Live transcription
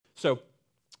So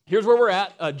here's where we're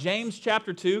at. James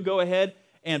chapter 2. Go ahead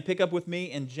and pick up with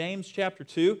me in James chapter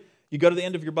 2. You go to the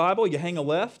end of your Bible, you hang a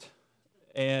left,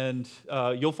 and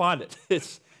you'll find it.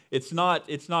 It's not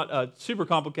super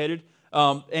complicated.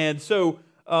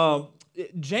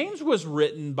 James was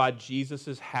written by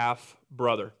Jesus'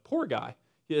 half-brother. Poor guy.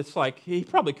 It's like he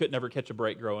probably could never catch a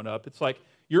break growing up. It's like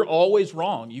you're always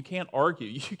wrong. You can't argue.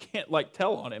 You can't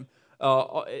tell on him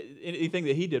anything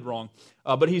that he did wrong.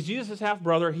 But he's Jesus'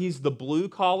 half-brother. He's the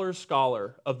blue-collar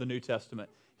scholar of the New Testament.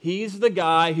 He's the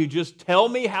guy who just tell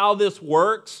me how this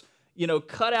works.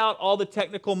 Cut out all the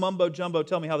technical mumbo-jumbo,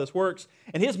 tell me how this works.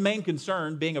 And his main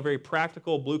concern, being a very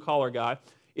practical blue-collar guy,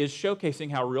 is showcasing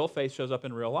how real faith shows up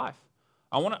in real life.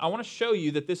 I want to show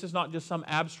you that this is not just some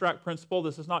abstract principle.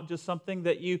 This is not just something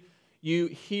that you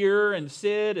hear and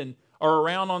sit and are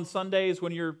around on Sundays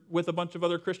when you're with a bunch of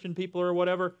other Christian people or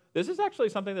whatever. This is actually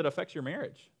something that affects your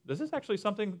marriage. This is actually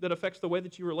something that affects the way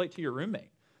that you relate to your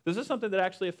roommate. This is something that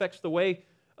actually affects the way,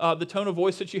 the tone of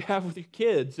voice that you have with your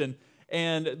kids.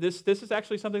 And this is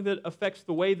actually something that affects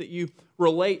the way that you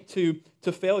relate to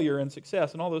failure and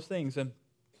success and all those things. And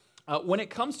when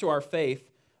it comes to our faith,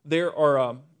 there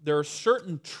are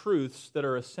certain truths that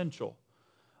are essential.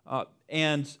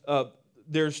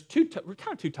 There's two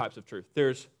types of truth.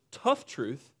 There's tough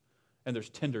truth and there's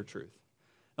tender truth.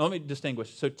 Now let me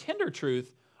distinguish. So tender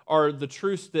truth are the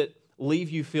truths that leave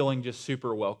you feeling just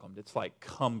super welcomed. It's like,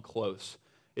 come close.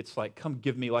 It's like, come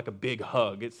give me like a big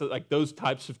hug. It's like those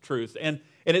types of truths. And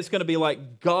it's going to be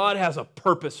like, God has a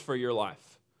purpose for your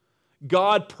life.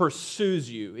 God pursues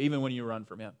you even when you run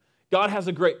from Him. God has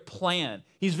a great plan.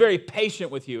 He's very patient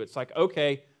with you. It's like,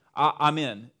 okay, I'm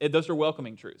in. Those are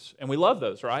welcoming truths. And we love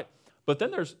those, right? But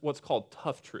then there's what's called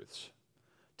tough truths.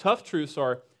 Tough truths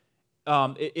are,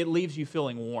 it leaves you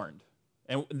feeling warned.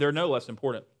 And they're no less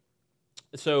important.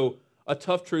 So a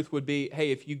tough truth would be, hey,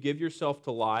 if you give yourself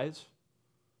to lies,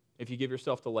 if you give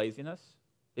yourself to laziness,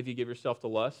 if you give yourself to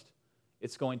lust,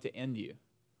 it's going to end you.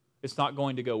 It's not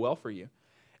going to go well for you.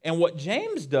 And what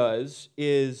James does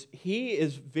is he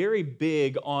is very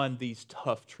big on these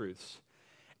tough truths.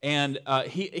 And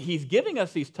he's giving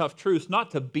us these tough truths not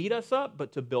to beat us up,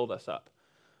 but to build us up.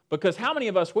 Because how many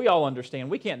of us, we all understand,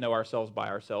 we can't know ourselves by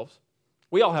ourselves.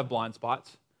 We all have blind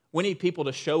spots. We need people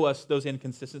to show us those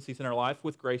inconsistencies in our life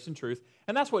with grace and truth.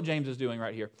 And that's what James is doing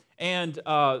right here. And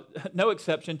no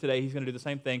exception today, he's going to do the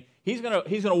same thing. He's going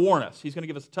to warn us. He's going to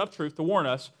give us a tough truth to warn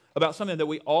us about something that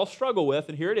we all struggle with.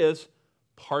 And here it is,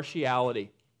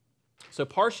 partiality. So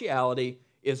partiality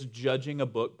is judging a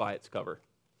book by its cover.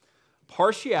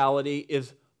 Partiality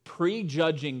is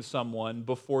prejudging someone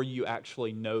before you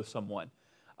actually know someone.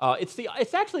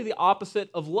 It's actually the opposite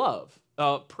of love.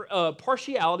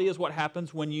 Partiality is what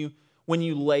happens when you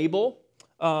label.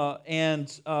 I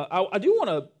do want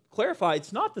to clarify,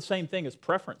 it's not the same thing as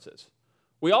preferences.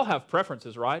 We all have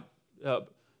preferences, right?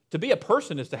 To be a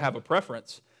person is to have a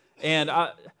preference. And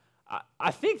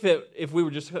I think that if we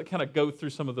would just kind of go through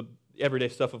some of the everyday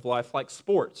stuff of life, like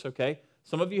sports, okay?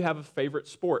 Some of you have a favorite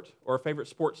sport or a favorite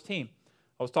sports team.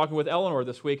 I was talking with Eleanor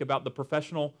this week about the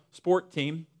professional sport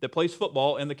team that plays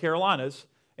football in the Carolinas.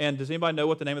 And does anybody know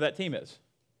what the name of that team is?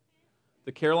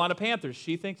 The Carolina Panthers.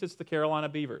 She thinks it's the Carolina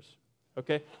Beavers.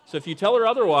 Okay? So if you tell her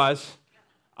otherwise,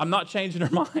 I'm not changing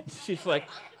her mind. She's like,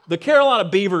 the Carolina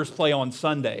Beavers play on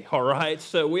Sunday, all right?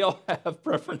 So we all have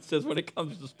preferences when it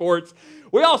comes to sports.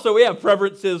 We have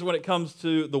preferences when it comes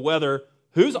to the weather.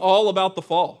 Who's all about the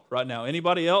fall right now?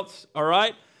 Anybody else? All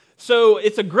right? So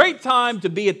it's a great time to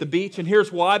be at the beach, and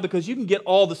here's why. Because you can get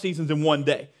all the seasons in one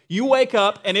day. You wake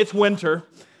up, and it's winter.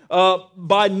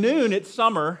 By noon, it's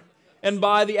summer. And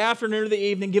by the afternoon or the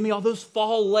evening, give me all those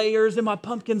fall layers and my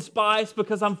pumpkin spice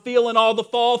because I'm feeling all the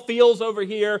fall feels over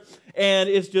here. And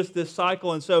it's just this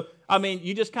cycle. And so,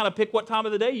 you just kind of pick what time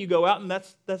of the day you go out, and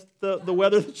that's the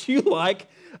weather that you like.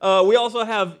 We also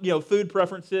have, food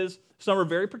preferences. Some are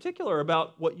very particular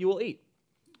about what you will eat.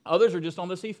 Others are just on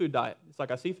the seafood diet. It's like,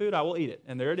 I see food, I will eat it.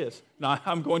 And there it is. Now,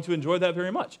 I'm going to enjoy that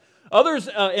very much. Others,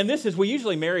 and this is, we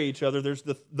usually marry each other. There's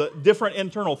the different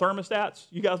internal thermostats.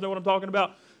 You guys know what I'm talking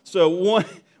about? So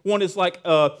one is like,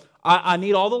 I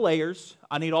need all the layers.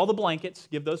 I need all the blankets.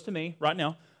 Give those to me right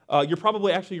now. You're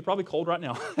probably cold right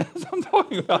now as I'm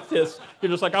talking about this.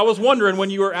 You're just like, I was wondering when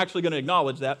you were actually going to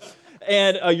acknowledge that.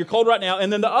 And you're cold right now.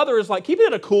 And then the other is like, keep it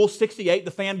at a cool 68,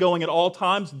 the fan going at all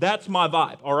times. That's my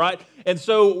vibe, all right? And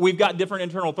so we've got different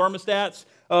internal thermostats.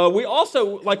 We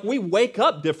also, we wake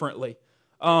up differently.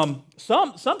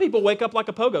 Some people wake up like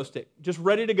a pogo stick, just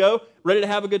ready to go, ready to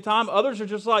have a good time. Others are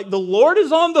just like, the Lord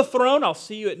is on the throne. I'll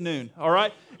see you at noon, all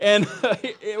right? And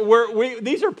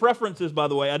these are preferences, by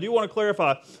the way. I do want to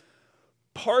clarify.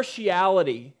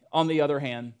 Partiality on the other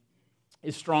hand,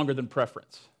 is stronger than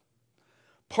preference.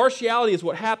 Partiality is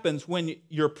what happens when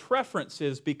your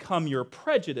preferences become your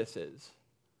prejudices,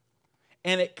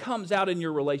 and it comes out in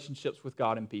your relationships with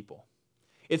God and people.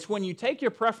 It's when you take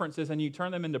your preferences and you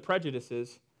turn them into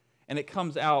prejudices, and it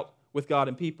comes out with God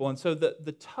and people. And so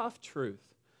the tough truth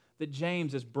that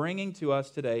James is bringing to us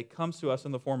today comes to us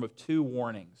in the form of two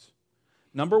warnings.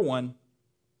 Number one,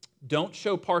 don't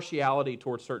show partiality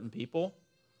towards certain people,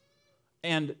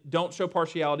 and don't show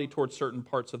partiality towards certain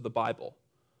parts of the Bible.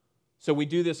 So we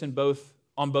do this on both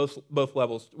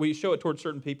levels. We show it towards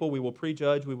certain people. We will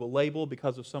prejudge, we will label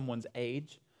because of someone's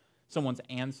age, someone's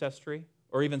ancestry,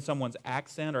 or even someone's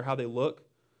accent or how they look.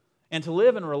 And to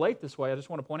live and relate this way, I just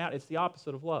want to point out, it's the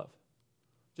opposite of love.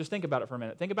 Just think about it for a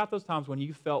minute. Think about those times when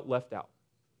you felt left out.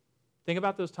 Think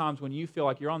about those times when you feel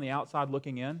like you're on the outside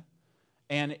looking in,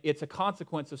 and it's a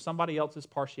consequence of somebody else's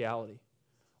partiality.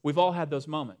 We've all had those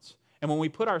moments. And when we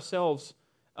put ourselves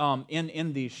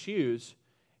in these shoes,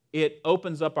 it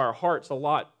opens up our hearts a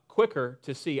lot quicker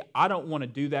to see, I don't want to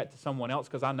do that to someone else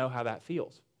because I know how that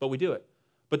feels. But we do it.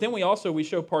 But then we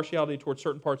show partiality towards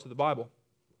certain parts of the Bible.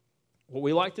 What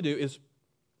we like to do is,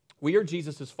 we are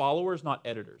Jesus' followers, not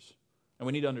editors. And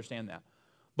we need to understand that.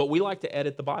 But we like to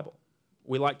edit the Bible.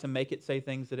 We like to make it say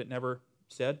things that it never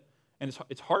said. And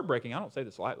it's heartbreaking. I don't say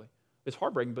this lightly. It's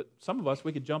heartbreaking, but some of us,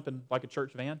 we could jump in like a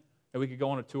church van, and we could go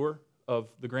on a tour of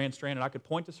the Grand Strand, and I could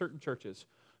point to certain churches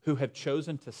who have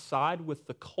chosen to side with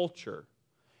the culture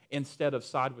instead of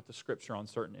side with the Scripture on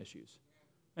certain issues.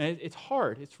 And it's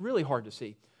hard. It's really hard to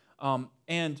see.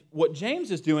 And what James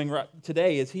is doing right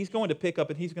today is he's going to pick up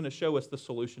and he's going to show us the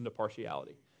solution to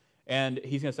partiality. And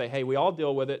he's going to say, hey, we all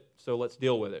deal with it, so let's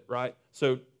deal with it, right?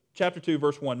 So chapter 2,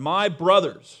 verse 1, my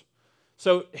brothers.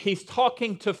 So he's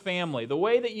talking to family. The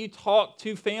way that you talk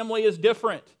to family is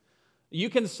different. You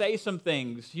can say some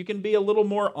things. You can be a little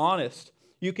more honest.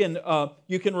 You can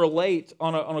relate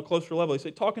on a closer level.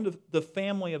 He's talking to the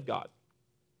family of God.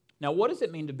 Now, what does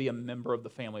it mean to be a member of the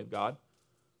family of God?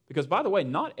 Because, by the way,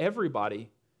 not everybody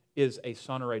is a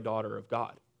son or a daughter of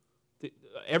God.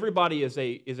 Everybody is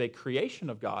a creation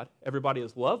of God. Everybody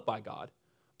is loved by God.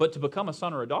 But to become a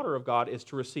son or a daughter of God is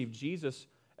to receive Jesus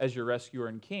as your rescuer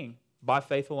and king by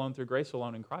faith alone, through grace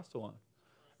alone, in Christ alone.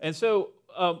 And so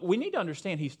we need to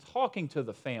understand he's talking to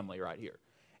the family right here.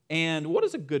 And what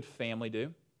does a good family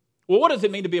do? Well, what does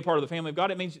it mean to be a part of the family of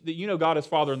God? It means that you know God as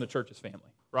Father and the church as family,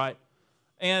 right?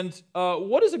 And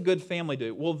what does a good family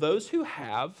do? Well, those who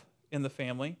have in the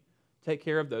family take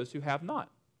care of those who have not.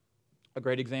 A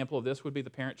great example of this would be the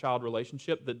parent-child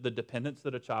relationship, the dependence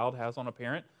that a child has on a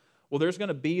parent. Well, there's going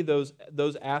to be those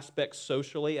aspects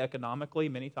socially, economically,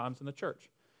 many times in the church.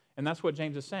 And that's what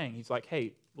James is saying. He's like,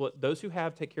 hey, those who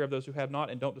have, take care of those who have not,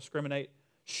 and don't discriminate.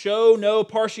 Show no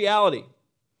partiality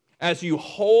as you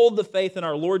hold the faith in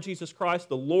our Lord Jesus Christ,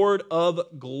 the Lord of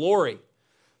glory.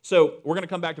 So we're going to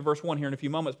come back to verse 1 here in a few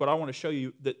moments, but I want to show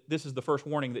you that this is the first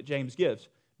warning that James gives.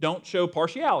 Don't show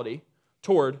partiality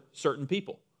toward certain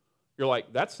people. You're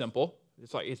like, that's simple.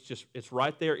 It's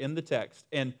right there in the text.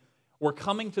 And we're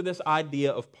coming to this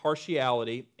idea of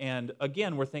partiality, and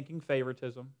again, we're thinking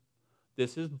favoritism.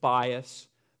 This is bias.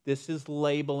 This is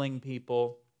labeling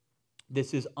people.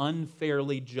 This is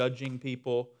unfairly judging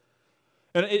people.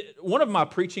 And one of my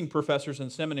preaching professors in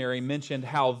seminary mentioned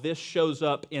how this shows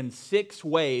up in 6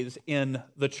 ways in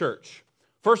the church.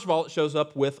 First of all, it shows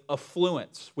up with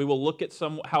affluence. We will look at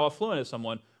how affluent is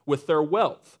someone with their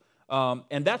wealth.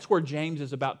 And that's where James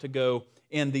is about to go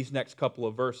in these next couple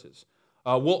of verses.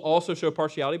 We'll also show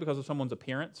partiality because of someone's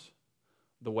appearance,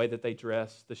 the way that they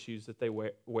dress, the shoes that they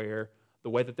wear, the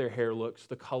way that their hair looks,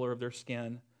 the color of their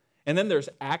skin. And then there's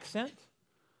accent.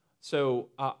 So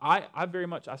I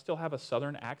still have a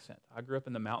southern accent. I grew up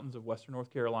in the mountains of western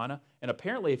North Carolina, and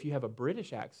apparently if you have a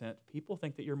British accent, people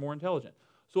think that you're more intelligent.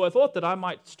 So I thought that I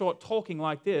might start talking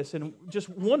like this and just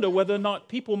wonder whether or not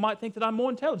people might think that I'm more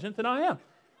intelligent than I am.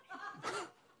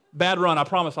 Bad run, I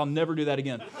promise I'll never do that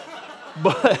again.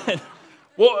 But,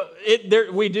 well,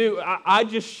 we do. I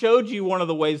just showed you one of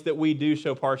the ways that we do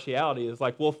show partiality is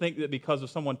like we'll think that because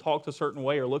if someone talks a certain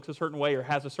way or looks a certain way or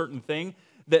has a certain thing,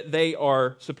 that they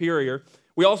are superior.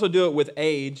 We also do it with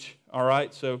age, all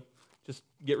right? So just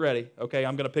get ready, okay?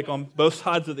 I'm going to pick on both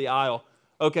sides of the aisle.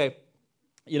 Okay,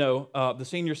 the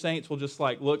senior saints will just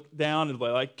like look down and be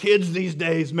like, kids these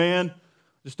days, man,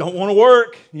 just don't want to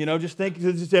work. Just think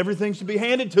that everything should be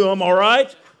handed to them, all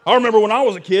right? I remember when I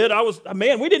was a kid,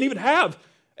 we didn't even have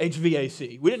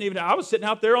HVAC. I was sitting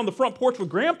out there on the front porch with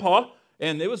Grandpa,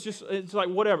 and it's like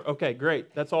whatever. Okay,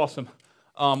 great, that's awesome.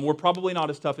 We're probably not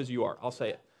as tough as you are, I'll say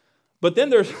it. But then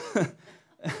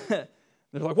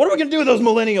They're like, what are we going to do with those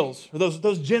millennials or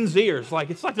those Gen Zers? Like,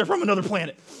 it's like they're from another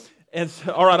planet. And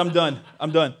so, all right, I'm done.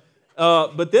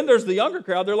 But then there's the younger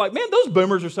crowd. They're like, man, those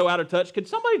boomers are so out of touch. Could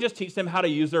somebody just teach them how to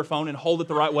use their phone and hold it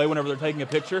the right way whenever they're taking a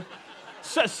picture?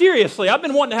 So, seriously, I've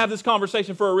been wanting to have this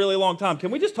conversation for a really long time.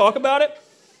 Can we just talk about it?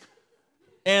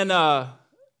 And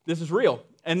this is real.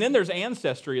 And then there's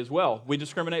ancestry as well. We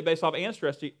discriminate based off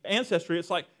ancestry. It's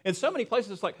like, in so many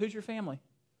places, it's like, who's your family?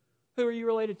 Who are you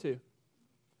related to?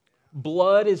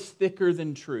 Blood is thicker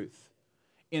than truth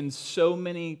in so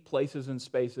many places and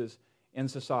spaces in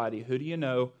society. Who do you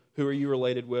know? Who are you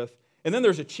related with? And then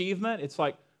there's achievement. It's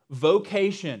like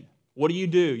vocation. What do you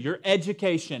do? Your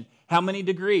education. How many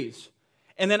degrees?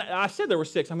 And then I said there were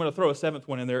 6. I'm going to throw a 7th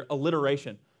one in there,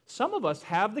 alliteration. Some of us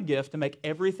have the gift to make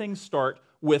everything start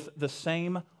with the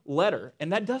same letter.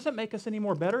 And that doesn't make us any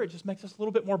more better. It just makes us a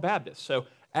little bit more Baptist. So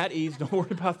at ease, don't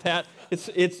worry about that.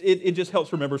 It just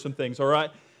helps remember some things, all right?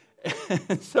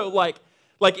 So like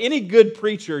any good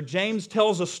preacher, James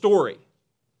tells a story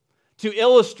to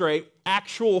illustrate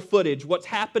actual footage, what's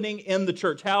happening in the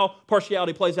church, how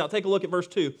partiality plays out. Take a look at verse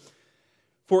 2.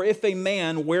 For if a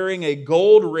man wearing a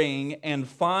gold ring and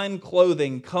fine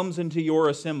clothing comes into your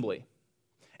assembly,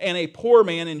 and a poor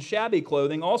man in shabby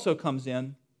clothing also comes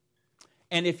in,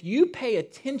 and if you pay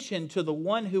attention to the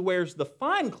one who wears the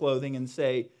fine clothing and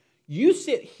say, you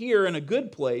sit here in a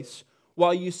good place,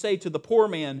 while you say to the poor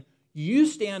man, you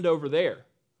stand over there,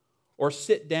 or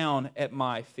sit down at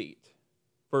my feet.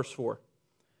 Verse 4.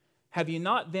 Have you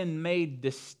not then made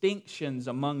distinctions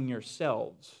among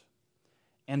yourselves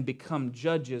and become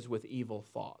judges with evil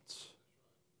thoughts?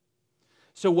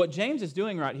 So what James is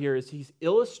doing right here is he's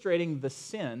illustrating the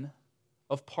sin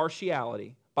of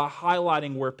partiality by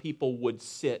highlighting where people would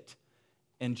sit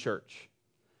in church.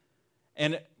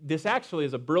 And this actually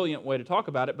is a brilliant way to talk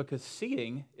about it because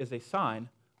seating is a sign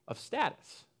of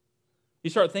status. You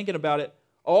start thinking about it,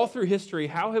 all through history,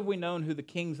 how have we known who the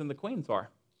kings and the queens are?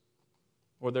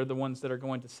 Well, they're the ones that are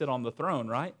going to sit on the throne,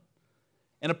 right?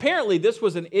 And apparently this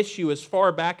was an issue as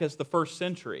far back as the 1st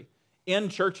century in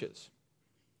churches.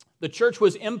 The church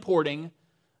was importing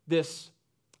this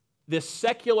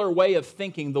secular way of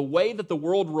thinking, the way that the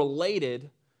world related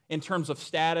in terms of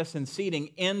status and seating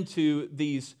into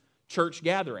these church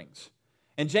gatherings.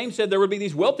 And James said there would be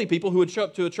these wealthy people who would show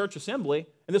up to a church assembly,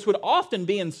 and this would often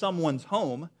be in someone's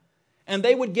home, and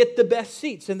they would get the best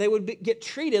seats, and they would get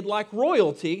treated like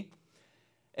royalty,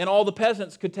 and all the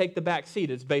peasants could take the back seat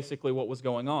is basically what was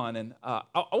going on. And I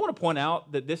want to point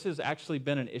out that this has actually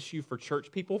been an issue for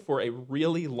church people for a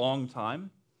really long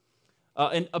time.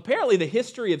 And apparently the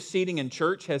history of seating in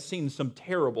church has seen some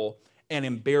terrible and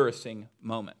embarrassing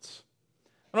moments.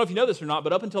 I don't know if you know this or not,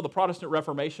 but up until the Protestant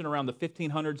Reformation around the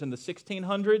 1500s and the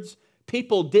 1600s,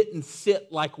 people didn't sit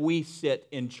like we sit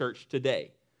in church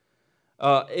today.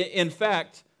 In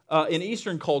fact, in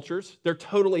Eastern cultures, they're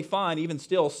totally fine, even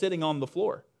still, sitting on the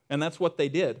floor. And that's what they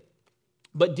did.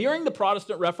 But during the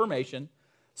Protestant Reformation,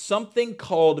 something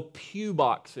called pew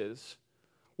boxes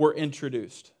were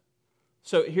introduced.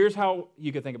 So here's how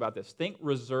you could think about this. Think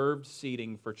reserved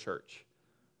seating for church.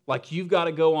 Like you've got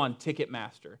to go on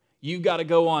Ticketmaster. You've got to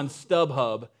go on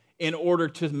StubHub in order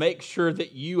to make sure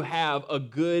that you have a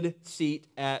good seat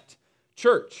at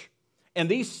church. And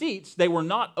these seats, they were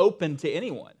not open to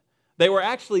anyone. They were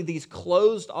actually these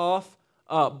closed off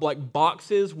like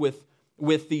boxes with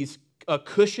these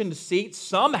cushioned seats.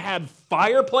 Some had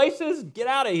fireplaces. Get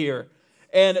out of here.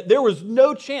 And there was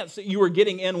no chance that you were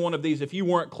getting in one of these if you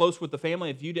weren't close with the family,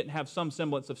 if you didn't have some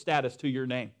semblance of status to your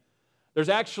name. There's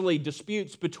actually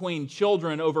disputes between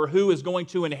children over who is going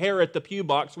to inherit the pew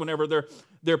box whenever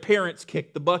their parents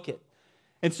kick the bucket.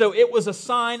 And so it was a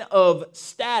sign of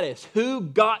status. Who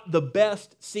got the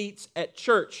best seats at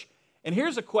church? And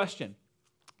here's a question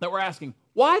that we're asking.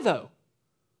 Why though?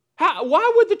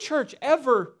 Why would the church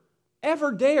ever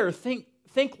dare think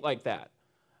like that?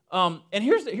 And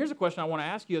here's a question I want to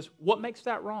ask you is, what makes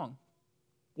that wrong?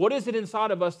 What is it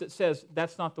inside of us that says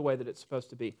that's not the way that it's supposed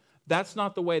to be? That's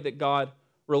not the way that God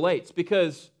relates.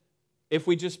 Because if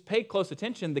we just pay close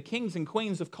attention, the kings and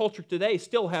queens of culture today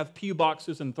still have pew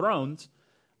boxes and thrones.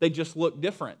 They just look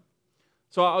different.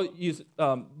 So I'll use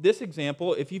this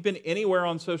example. If you've been anywhere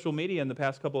on social media in the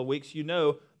past couple of weeks, you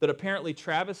know that apparently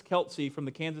Travis Kelce from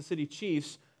the Kansas City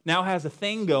Chiefs now has a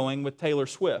thing going with Taylor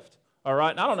Swift. All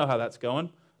right? And I don't know how that's going.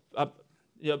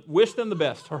 Wish them the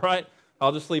best, all right?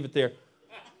 I'll just leave it there.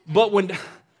 But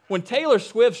when Taylor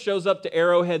Swift shows up to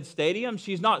Arrowhead Stadium,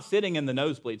 she's not sitting in the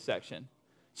nosebleed section.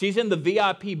 She's in the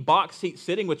VIP box seat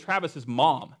sitting with Travis's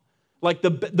mom. Like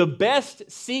the best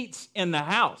seats in the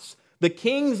house. The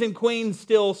kings and queens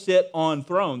still sit on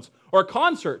thrones. Or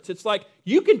concerts. It's like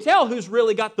you can tell who's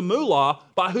really got the moolah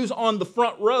by who's on the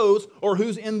front rows or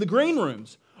who's in the green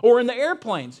rooms or in the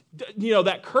airplanes.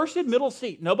 That cursed middle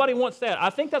seat. Nobody wants that. I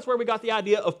think that's where we got the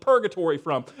idea of purgatory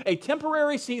from. A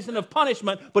temporary season of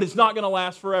punishment, but it's not going to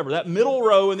last forever. That middle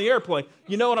row in the airplane.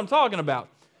 You know what I'm talking about.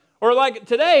 Or like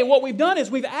today, what we've done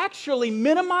is we've actually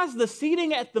minimized the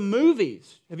seating at the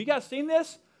movies. Have you guys seen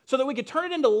this? So that we could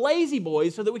turn it into lazy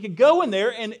boys, so that we could go in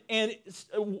there and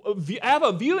have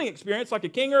a viewing experience like a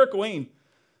king or a queen.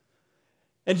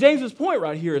 And James's point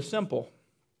right here is simple.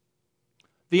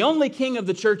 The only king of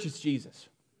the church is Jesus.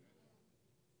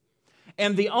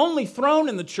 And the only throne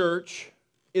in the church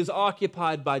is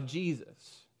occupied by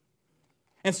Jesus.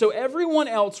 And so everyone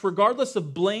else, regardless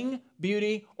of bling,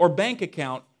 beauty, or bank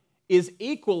account, is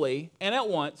equally and at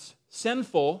once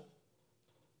sinful,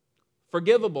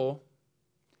 forgivable,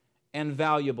 and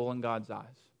valuable in God's eyes.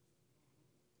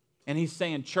 And he's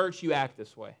saying, church, you act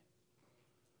this way.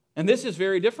 And this is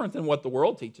very different than what the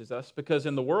world teaches us, because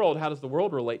in the world, how does the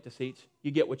world relate to seats?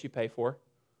 You get what you pay for,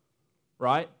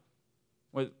 right?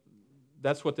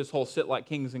 That's what this whole sit like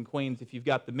kings and queens, if you've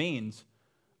got the means,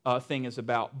 thing is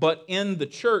about. But in the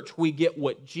church, we get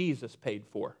what Jesus paid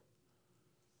for.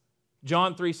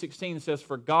 John 3:16 says,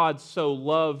 for God so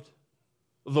loved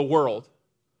the world,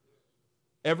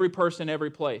 every person, every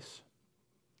place,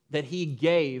 that he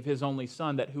gave his only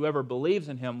Son, that whoever believes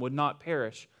in him would not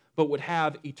perish, but would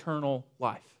have eternal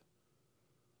life,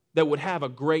 that would have a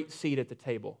great seat at the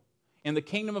table. In the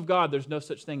kingdom of God, there's no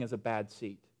such thing as a bad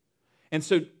seat. And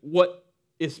so what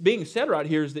is being said right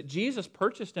here is that Jesus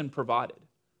purchased and provided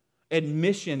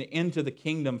admission into the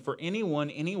kingdom for anyone,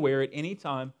 anywhere, at any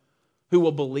time, who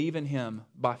will believe in him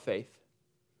by faith.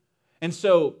 And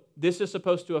so this is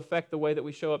supposed to affect the way that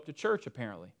we show up to church,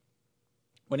 apparently.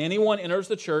 When anyone enters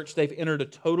the church, they've entered a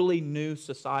totally new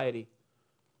society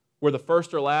where the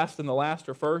first are last and the last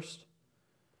are first.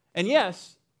 And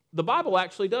yes, the Bible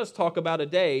actually does talk about a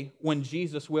day when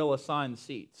Jesus will assign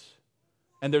seats.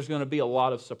 And there's going to be a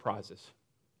lot of surprises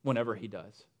whenever he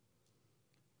does.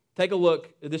 Take a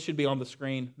look. This should be on the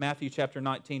screen. Matthew chapter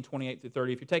 19, 28 through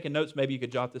 30. If you're taking notes, maybe you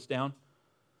could jot this down.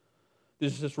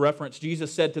 This is this reference.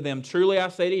 Jesus said to them, truly I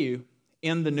say to you,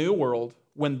 in the new world,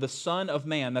 when the Son of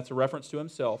Man, that's a reference to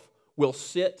himself, will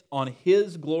sit on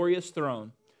his glorious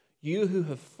throne, you who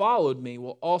have followed me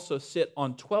will also sit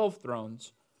on 12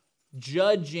 thrones,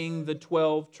 judging the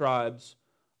 12 tribes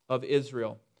of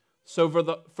Israel. So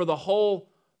for the whole,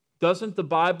 doesn't the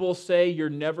Bible say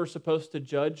you're never supposed to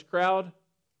judge crowd?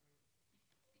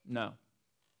 No.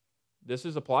 This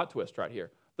is a plot twist right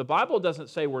here. The Bible doesn't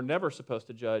say we're never supposed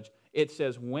to judge. It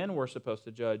says when we're supposed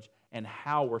to judge and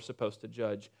how we're supposed to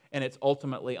judge. And it's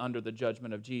ultimately under the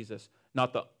judgment of Jesus,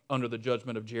 not under the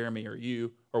judgment of Jeremy or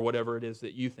you or whatever it is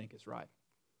that you think is right.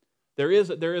 There is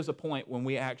a point when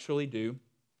we actually do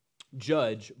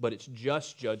judge, but it's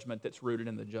just judgment that's rooted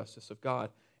in the justice of God.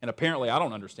 And apparently I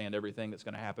don't understand everything that's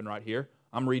going to happen right here.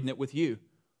 I'm reading it with you.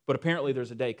 But apparently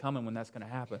there's a day coming when that's going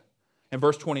to happen. In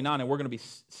verse 29, and we're going to be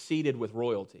seated with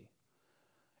royalty.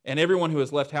 And everyone who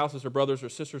has left houses or brothers or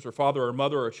sisters or father or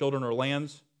mother or children or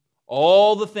lands,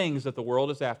 all the things that the world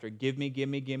is after, give me, give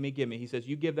me, give me, give me. He says,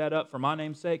 you give that up for my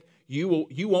name's sake, you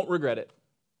won't regret it.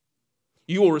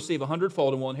 You will receive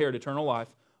 100-fold and will inherit eternal life.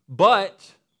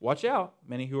 But, watch out,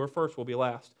 many who are first will be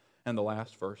last, and the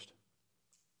last first.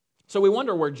 So we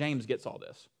wonder where James gets all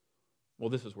this. Well,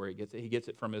 this is where he gets it. He gets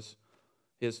it from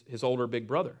his older big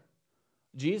brother.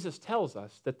 Jesus tells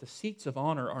us that the seats of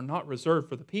honor are not reserved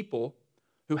for the people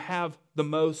who have the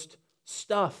most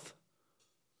stuff.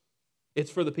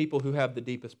 It's for the people who have the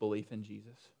deepest belief in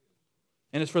Jesus.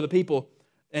 And it's for the people,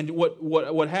 and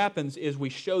what happens is we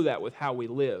show that with how we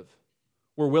live.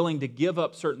 We're willing to give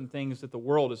up certain things that the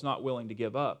world is not willing to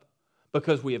give up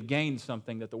because we have gained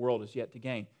something that the world is yet to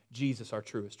gain. Jesus, our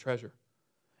truest treasure.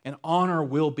 And honor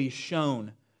will be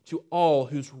shown to all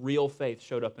whose real faith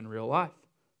showed up in real life.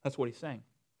 That's what he's saying.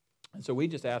 And so we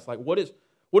just ask, what is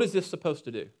this supposed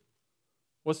to do?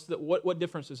 What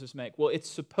difference does this make? Well, it's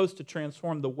supposed to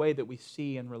transform the way that we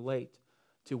see and relate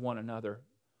to one another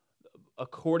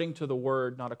according to the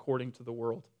Word, not according to the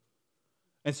world.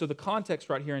 And so the context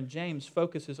right here in James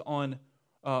focuses on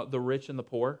the rich and the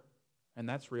poor, and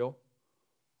that's real.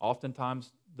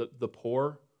 Oftentimes, the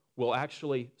poor will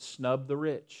actually snub the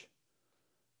rich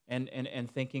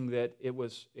and thinking that it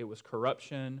was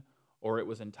corruption or it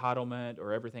was entitlement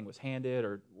or everything was handed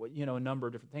or a number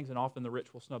of different things. And often the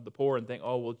rich will snub the poor and think,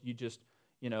 oh, well, you just,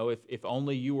 if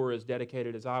only you were as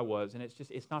dedicated as I was. And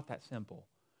it's not that simple.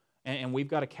 And we've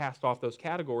got to cast off those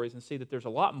categories and see that there's a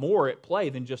lot more at play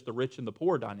than just the rich and the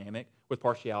poor dynamic with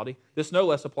partiality. This no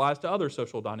less applies to other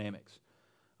social dynamics.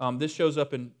 This shows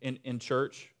up in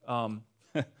church.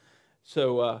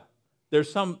 So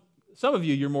there's some of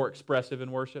you, you're more expressive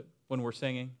in worship when we're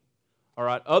singing. All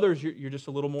right. Others, you're just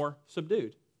a little more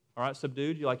subdued. All right,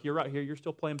 subdued. You're right here. You're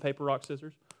still playing paper, rock,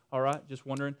 scissors. All right. Just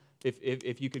wondering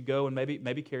if you could go and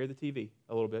maybe carry the TV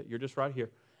a little bit. You're just right here,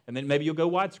 and then maybe you'll go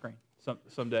widescreen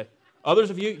someday. Others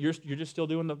of you, you're just still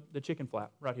doing the chicken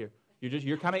flap right here.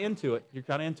 You're kind of into it. You're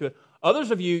kind of into it.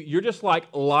 Others of you, you're just like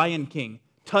Lion King,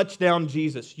 touchdown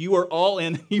Jesus. You are all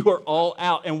in. You are all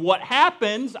out. And what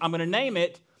happens? I'm going to name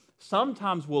it.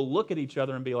 Sometimes we'll look at each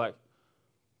other and be like,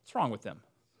 "What's wrong with them?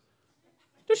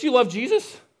 Don't you love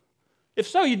Jesus? If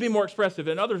so, you'd be more expressive."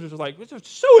 And others are just like, "It's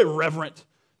so irreverent."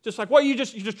 Just like, "What? You're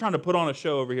just trying to put on a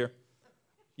show over here."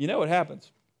 You know what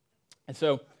happens. And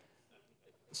so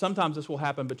sometimes this will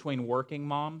happen between working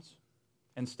moms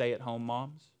and stay-at-home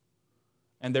moms.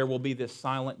 And there will be this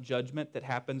silent judgment that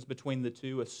happens between the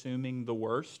two, assuming the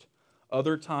worst.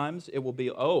 Other times it will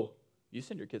be, "Oh, you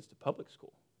send your kids to public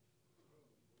school.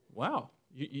 Wow,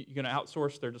 you're going to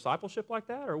outsource their discipleship like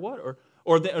that, or what?"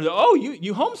 Or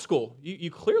you homeschool. You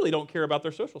clearly don't care about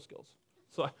their social skills.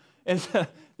 So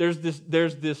there's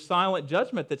this silent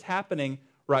judgment that's happening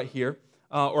right here.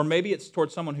 Or maybe it's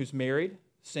towards someone who's married,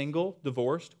 single,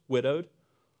 divorced, widowed.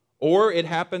 Or it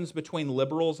happens between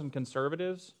liberals and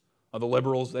conservatives. The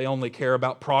liberals, they only care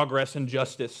about progress and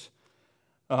justice.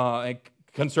 And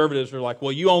conservatives are like,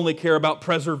 "Well, you only care about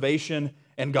preservation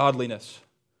and godliness."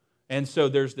 And so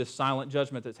there's this silent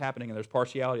judgment that's happening, and there's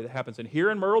partiality that happens. And here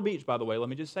in Myrtle Beach, by the way, let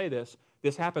me just say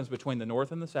this happens between the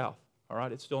North and the South. All right,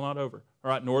 it's still not over.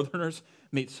 All right, Northerners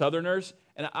meet Southerners.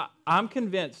 And I'm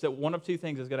convinced that one of two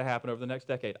things is going to happen over the next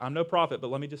decade. I'm no prophet, but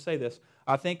let me just say this.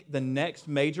 I think the next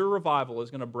major revival is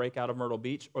going to break out of Myrtle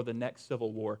Beach, or the next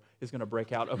civil war is going to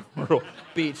break out of Myrtle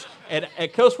Beach. And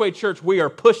at Coastway Church, we are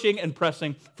pushing and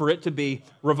pressing for it to be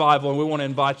revival, and we want to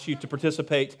invite you to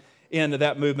participate in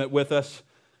that movement with us.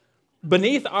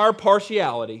 Beneath our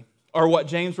partiality are what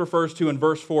James refers to in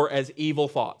verse 4 as evil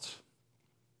thoughts.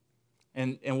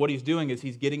 And what he's doing is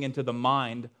he's getting into the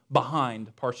mind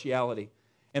behind partiality.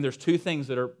 And there's two things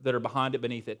that are behind it,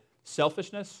 beneath it: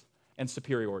 selfishness and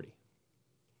superiority.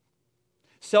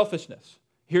 Selfishness.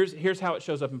 Here's how it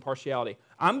shows up in partiality.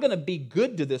 I'm going to be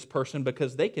good to this person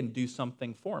because they can do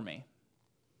something for me.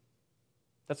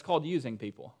 That's called using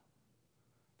people.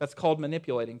 That's called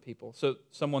manipulating people. So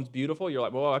someone's beautiful, you're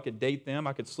like, "Well, I could date them,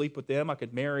 I could sleep with them, I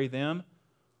could marry them."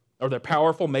 Or they're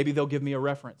powerful, maybe they'll give me a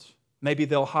reference. Maybe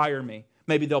they'll hire me.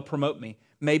 Maybe they'll promote me.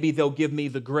 Maybe they'll give me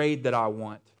the grade that I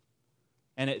want.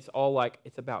 And it's all like,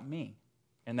 it's about me.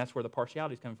 And that's where the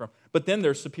partiality is coming from. But then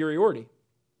there's superiority.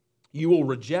 You will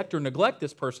reject or neglect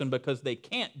this person because they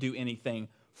can't do anything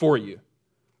for you.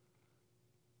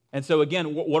 And so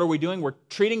again, what are we doing? We're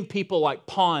treating people like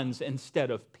pawns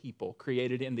instead of people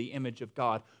created in the image of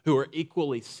God, who are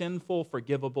equally sinful,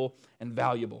 forgivable, and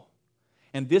valuable.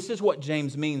 And this is what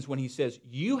James means when he says,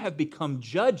 "You have become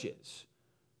judges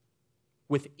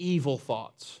with evil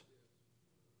thoughts."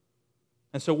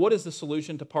 And so what is the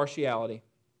solution to partiality?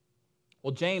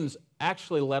 Well, James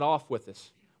actually led off with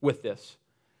this.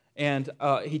 And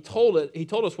he told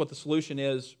us what the solution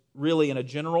is really in a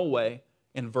general way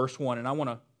in verse 1. And I want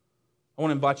to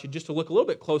invite you just to look a little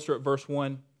bit closer at verse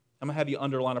 1. I'm going to have you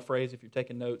underline a phrase if you're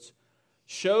taking notes.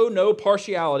 "Show no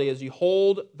partiality as you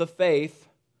hold the faith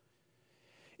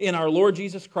in our Lord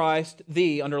Jesus Christ,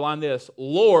 underline this,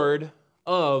 Lord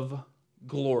of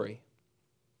glory."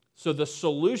 So the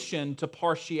solution to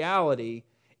partiality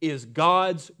is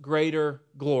God's greater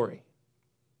glory.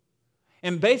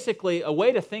 And basically, a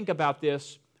way to think about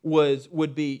this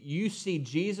would be you see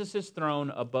Jesus' throne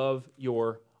above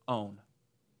your own.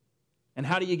 And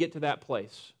how do you get to that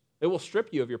place? It will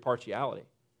strip you of your partiality.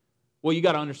 Well, you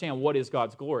got to understand, what is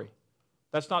God's glory?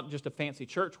 That's not just a fancy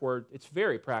church word. It's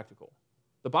very practical.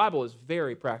 The Bible is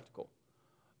very practical.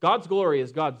 God's glory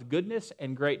is God's goodness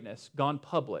and greatness gone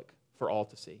public for all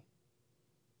to see.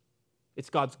 It's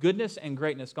God's goodness and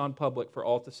greatness gone public for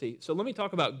all to see. So let me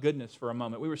talk about goodness for a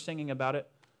moment. We were singing about it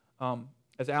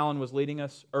as Alan was leading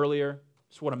us earlier.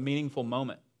 Just what a meaningful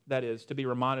moment that is, to be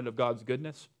reminded of God's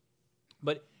goodness.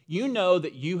 But you know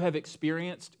that you have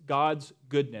experienced God's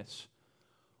goodness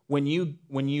when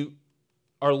you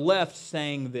are left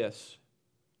saying this: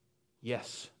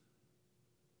 "Yes."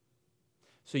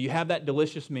 So you have that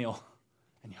delicious meal,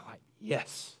 and you're like,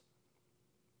 "Yes."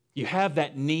 You have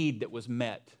that need that was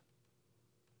met.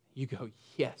 You go,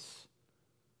 "Yes."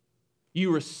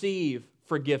 You receive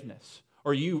forgiveness,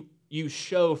 or you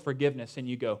show forgiveness, and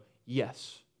you go,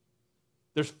 "Yes."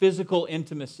 There's physical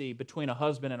intimacy between a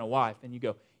husband and a wife, and you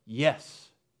go,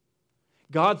 "Yes."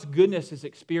 God's goodness is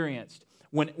experienced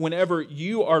whenever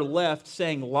you are left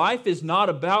saying, life is not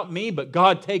about me, but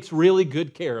God takes really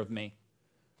good care of me.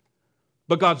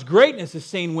 But God's greatness is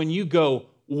seen when you go,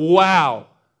 wow.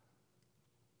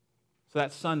 So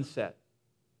that sunset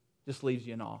just leaves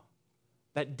you in awe.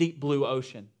 That deep blue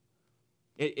ocean,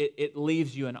 it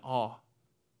leaves you in awe.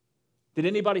 Did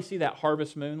anybody see that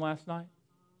harvest moon last night?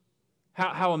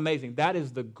 How amazing. That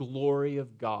is the glory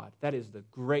of God. That is the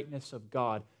greatness of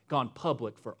God gone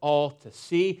public for all to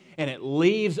see. And it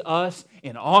leaves us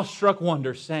in awestruck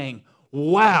wonder saying,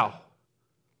 wow,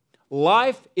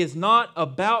 life is not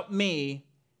about me,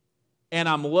 and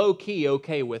I'm low-key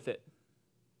okay with it.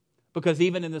 Because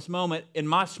even in this moment, in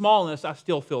my smallness, I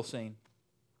still feel seen.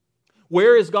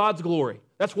 Where is God's glory?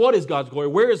 That's what is God's glory.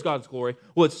 Where is God's glory?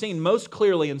 Well, it's seen most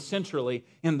clearly and centrally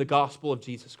in the gospel of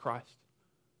Jesus Christ.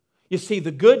 You see,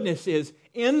 the goodness is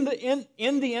in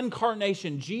the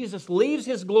incarnation, Jesus leaves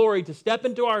His glory to step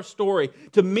into our story,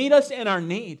 to meet us in our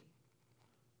need.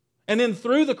 And then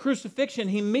through the crucifixion,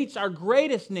 He meets our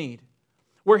greatest need,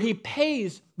 where He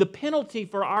pays the penalty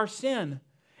for our sin.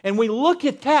 And we look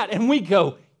at that and we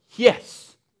go,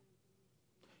 yes.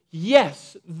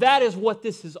 Yes, that is what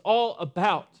this is all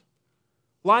about.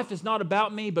 Life is not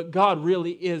about me, but God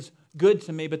really is good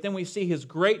to me. But then we see His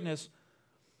greatness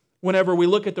whenever we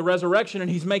look at the resurrection and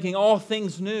He's making all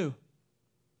things new.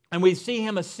 And we see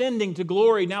Him ascending to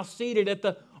glory, now seated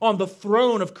on the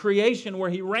throne of creation where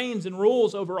He reigns and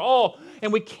rules over all.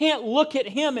 And we can't look at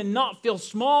Him and not feel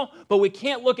small, but we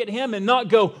can't look at Him and not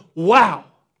go, wow.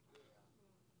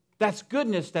 That's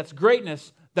goodness, that's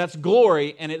greatness, that's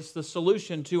glory, and it's the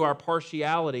solution to our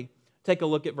partiality. Take a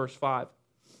look at verse 5.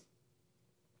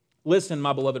 Listen,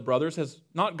 my beloved brothers, has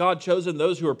not God chosen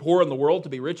those who are poor in the world to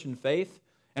be rich in faith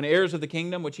and heirs of the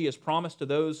kingdom which He has promised to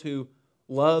those who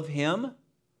love Him?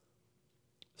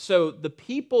 So the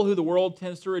people who the world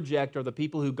tends to reject are the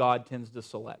people who God tends to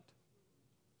select.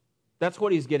 That's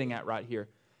what He's getting at right here.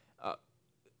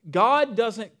 God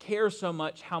doesn't care so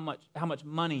much how much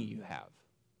money you have.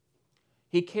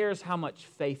 He cares how much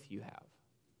faith you have.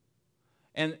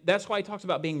 And that's why He talks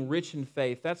about being rich in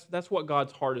faith. That's what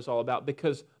God's heart is all about,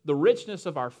 because the richness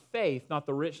of our faith, not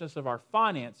the richness of our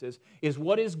finances, is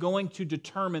what is going to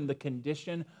determine the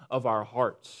condition of our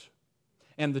hearts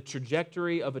and the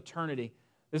trajectory of eternity.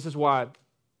 This is why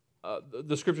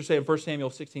the Scriptures say in 1 Samuel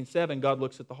 16:7, God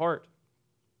looks at the heart.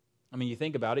 I mean, you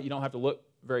think about it, you don't have to look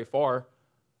very far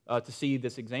to see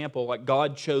this example. Like,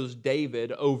 God chose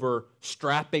David over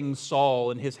strapping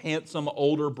Saul and his handsome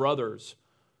older brothers.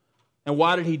 And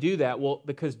why did He do that? Well,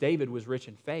 because David was rich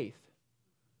in faith.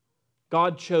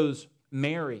 God chose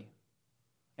Mary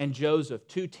and Joseph,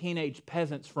 two teenage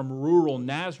peasants from rural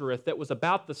Nazareth that was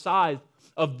about the size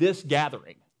of this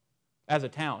gathering as a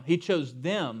town. He chose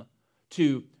them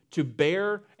to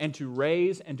bear and to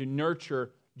raise and to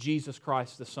nurture Jesus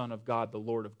Christ, the Son of God, the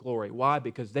Lord of glory. Why?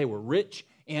 Because they were rich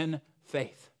in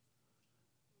faith.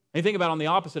 And you think about on the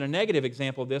opposite, a negative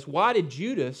example of this, why did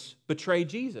Judas betray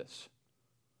Jesus?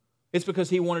 It's because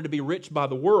he wanted to be rich by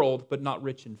the world, but not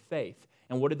rich in faith.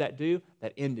 And what did that do?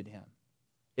 That ended him.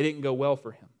 It didn't go well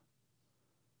for him.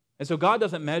 And so God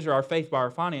doesn't measure our faith by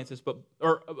our finances,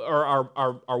 or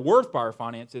our worth by our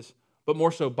finances, but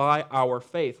more so by our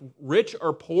faith. Rich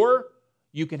or poor,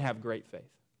 you can have great faith.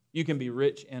 You can be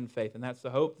rich in faith. And that's the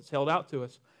hope that's held out to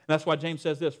us. And that's why James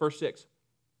says this, verse 6.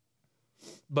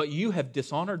 But you have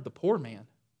dishonored the poor man.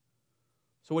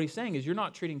 So what he's saying is you're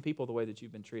not treating people the way that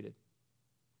you've been treated.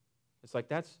 It's like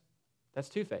that's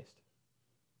two-faced.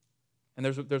 And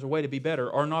there's a way to be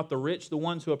better. Are not the rich the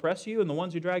ones who oppress you and the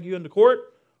ones who drag you into court?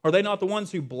 Are they not the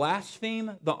ones who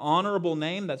blaspheme the honorable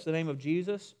name, that's the name of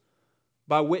Jesus,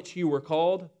 by which you were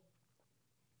called?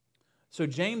 So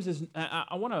James is,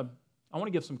 I want to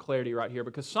give some clarity right here,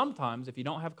 because sometimes if you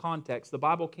don't have context, the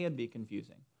Bible can be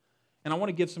confusing. And I want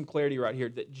to give some clarity right here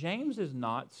that James is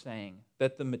not saying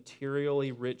that the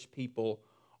materially rich people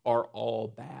are all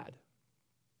bad.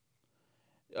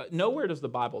 Nowhere does the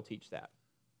Bible teach that.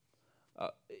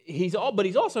 But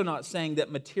he's also not saying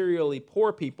that materially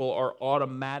poor people are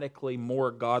automatically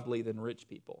more godly than rich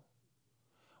people.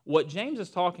 What James is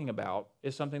talking about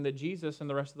is something that Jesus and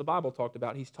the rest of the Bible talked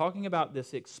about. He's talking about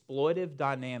this exploitive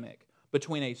dynamic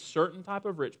between a certain type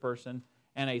of rich person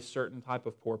and a certain type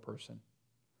of poor person.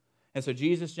 And so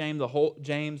James, the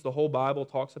whole Bible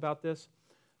talks about this.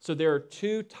 So there are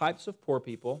two types of poor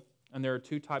people and there are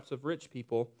two types of rich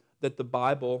people that the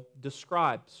Bible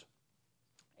describes.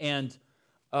 And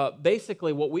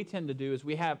basically what we tend to do is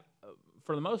we have,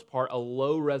 for the most part, a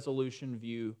low-resolution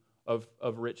view of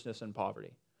richness and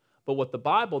poverty. But what the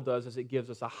Bible does is it gives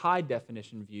us a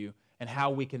high-definition view and how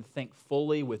we can think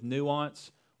fully with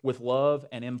nuance, with love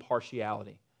and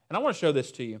impartiality. And I want to show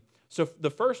this to you. So the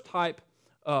first type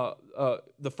of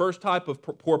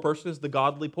poor person is the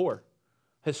godly poor.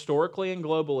 Historically and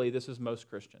globally, this is most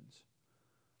Christians.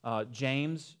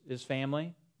 James, his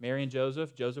family, Mary and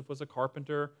Joseph. Joseph was a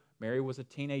carpenter. Mary was a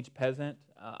teenage peasant.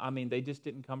 They just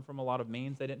didn't come from a lot of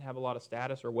means. They didn't have a lot of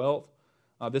status or wealth.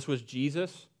 This was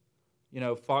Jesus.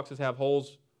 Foxes have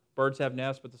holes, birds have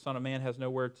nests, but the Son of Man has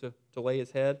nowhere to lay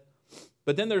his head.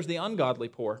 But then there's the ungodly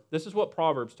poor. This is what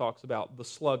Proverbs talks about, the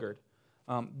sluggard.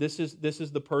 This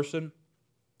is the person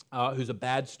who's a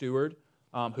bad steward,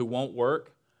 who won't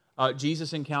work.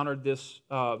 Jesus encountered this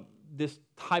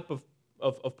type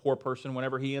of poor person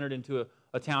whenever he entered into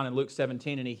a town in Luke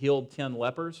 17 and he healed 10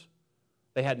 lepers.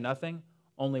 They had nothing.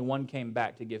 Only one came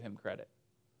back to give him credit.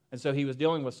 And so he was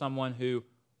dealing with someone who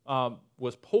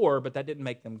was poor, but that didn't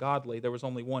make them godly. There was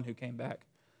only one who came back.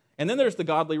 And then there's the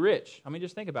godly rich.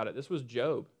 Just think about it. This was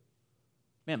Job.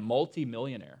 Man,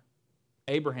 multi-millionaire.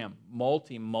 Abraham,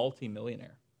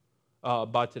 multi-millionaire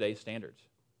by today's standards.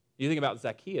 You think about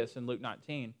Zacchaeus in Luke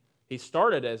 19. He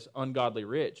started as ungodly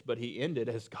rich, but he ended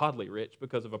as godly rich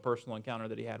because of a personal encounter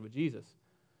that he had with Jesus.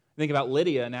 Think about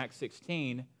Lydia in Acts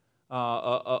 16,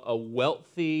 a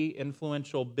wealthy,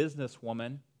 influential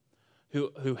businesswoman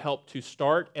who helped to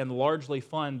start and largely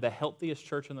fund the healthiest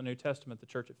church in the New Testament, the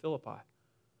church at Philippi.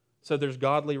 So there's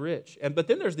godly rich. But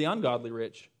then there's the ungodly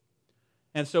rich.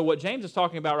 And so what James is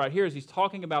talking about right here is he's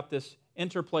talking about this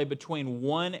interplay between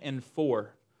 1 and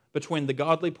 4, between the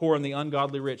godly poor and the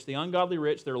ungodly rich. The ungodly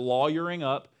rich, they're lawyering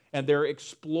up and they're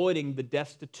exploiting the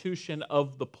destitution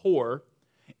of the poor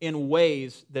in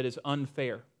ways that is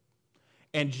unfair.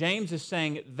 And James is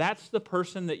saying that's the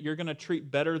person that you're going to treat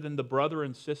better than the brother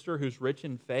and sister who's rich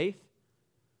in faith.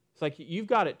 It's like you've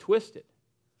got it twisted.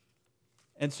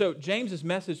 And so James's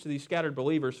message to these scattered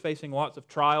believers facing lots of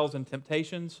trials and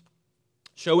temptations,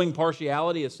 showing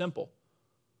partiality, is simple.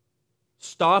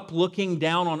 Stop looking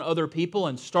down on other people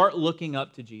and start looking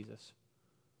up to Jesus.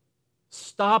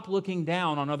 Stop looking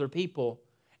down on other people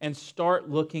and start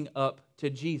looking up to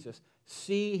Jesus.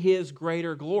 See His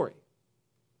greater glory.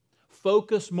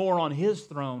 Focus more on His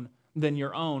throne than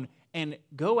your own, and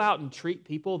go out and treat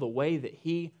people the way that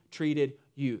He treated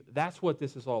you. That's what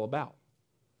this is all about.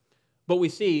 But we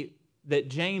see that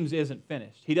James isn't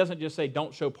finished. He doesn't just say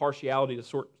don't show partiality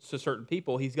to certain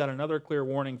people. He's got another clear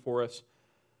warning for us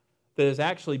that is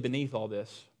actually beneath all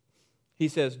this. He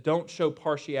says don't show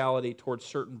partiality towards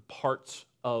certain parts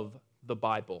of the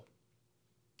Bible.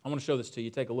 I want to show this to you.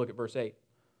 Take a look at verse 8.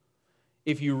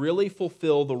 If you really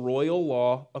fulfill the royal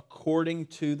law according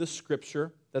to the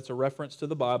Scripture, that's a reference to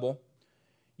the Bible,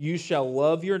 you shall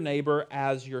love your neighbor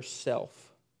as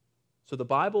yourself. So the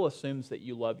Bible assumes that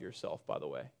you love yourself, by the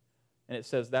way. And it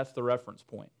says that's the reference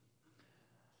point.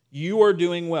 You are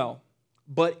doing well.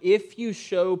 But if you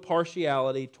show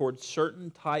partiality towards certain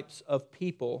types of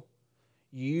people,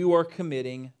 you are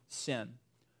committing sin.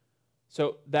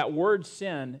 So that word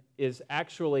sin is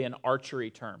actually an archery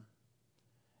term.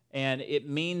 And it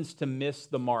means to miss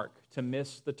the mark, to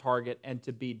miss the target, and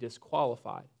to be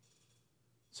disqualified.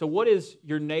 So what is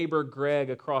your neighbor Greg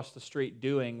across the street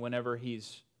doing whenever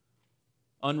he's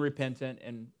unrepentant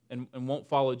and won't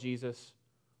follow Jesus?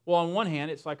 Well, on one hand,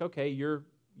 it's like, okay, you're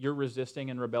resisting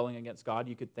and rebelling against God.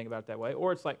 You could think about it that way.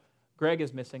 Or it's like, Greg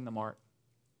is missing the mark.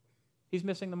 He's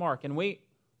missing the mark. And we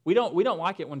don't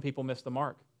like it when people miss the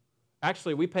mark.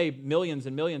 Actually, we pay millions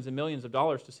and millions and millions of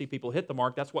dollars to see people hit the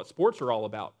mark. That's what sports are all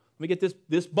about. Let me get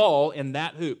this ball in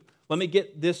that hoop. Let me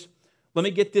get this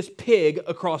pig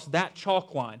across that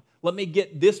chalk line. Let me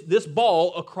get this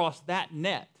ball across that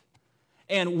net.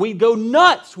 And we go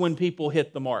nuts when people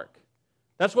hit the mark.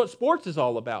 That's what sports is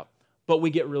all about. But we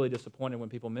get really disappointed when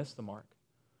people miss the mark.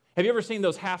 Have you ever seen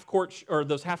those half-court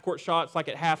shots like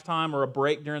at halftime or a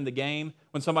break during the game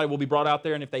when somebody will be brought out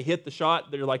there and if they hit the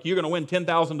shot, they're like, you're going to win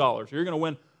 $10,000 or you're going to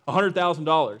win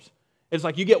 $100,000. It's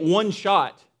like you get one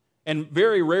shot and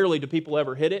very rarely do people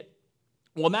ever hit it.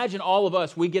 Well, imagine all of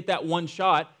us, we get that one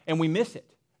shot and we miss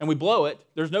it and we blow it.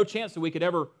 There's no chance that we could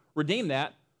ever redeem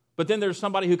that. But then there's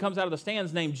somebody who comes out of the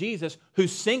stands named Jesus who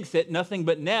sinks it, nothing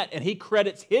but net, and He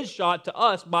credits His shot to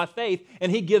us by faith,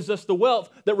 and He gives us the wealth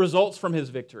that results from His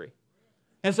victory.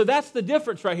 And so that's the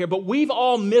difference right here. But we've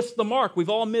all missed the mark.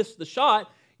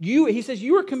 He says,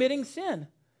 you are committing sin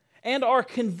and are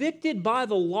convicted by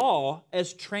the law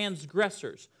as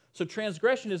transgressors. So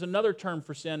transgression is another term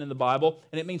for sin in the Bible,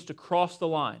 and it means to cross the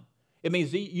line. It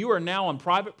means you are now on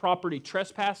private property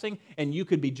trespassing, and you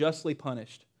could be justly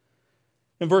punished.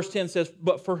 And verse 10 says,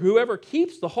 but for whoever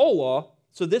keeps the whole law,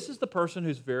 so this is the person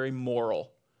who's very moral.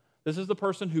 This is the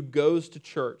person who goes to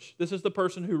church. This is the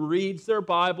person who reads their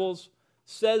Bibles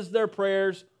says their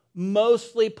prayers,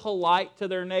 mostly polite to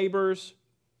their neighbors,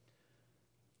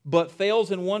 but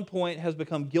fails in one point, has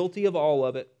become guilty of all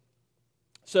of it.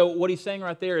 So what he's saying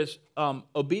right there is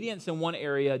obedience in one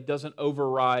area doesn't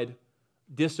override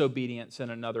disobedience in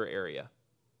another area.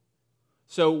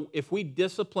 So if we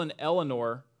discipline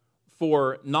Eleanor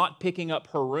for not picking up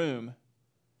her room,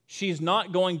 she's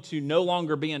not going to no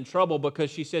longer be in trouble because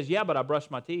she says, yeah, but I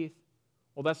brushed my teeth.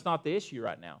 Well, that's not the issue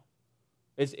right now.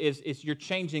 It's you're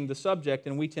changing the subject,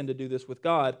 and we tend to do this with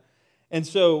God. And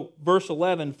so, verse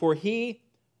 11, for he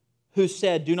who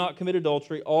said, do not commit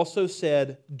adultery, also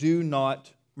said, do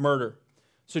not murder.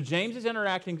 So James is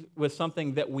interacting with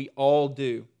something that we all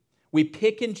do. We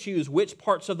pick and choose which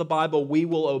parts of the Bible we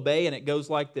will obey, and it goes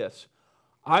like this.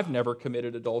 I've never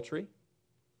committed adultery.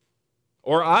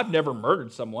 Or I've never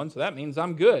murdered someone, so that means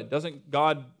I'm good. Doesn't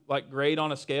God grade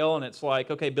on a scale, and it's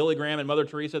like, okay, Billy Graham and Mother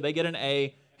Teresa, they get an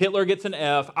A. Hitler gets an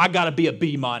F. I got to be a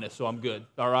B-, so I'm good,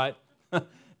 all right?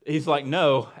 He's like,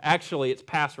 no, actually, it's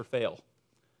pass or fail.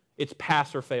 It's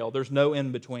pass or fail. There's no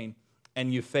in between,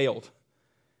 and you failed.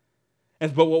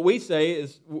 But what we say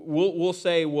is, we'll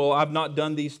say, well, I've not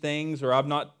done these things, or I've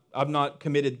not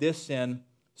committed this sin.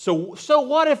 So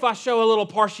what if I show a little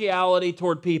partiality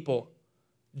toward people?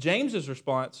 James's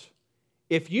response,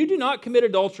 if you do not commit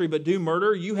adultery but do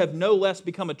murder, you have no less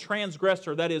become a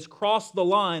transgressor, that is, crossed the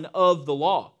line of the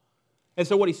law. And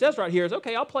so what he says right here is,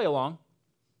 okay, I'll play along.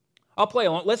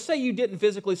 Let's say you didn't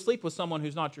physically sleep with someone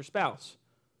who's not your spouse.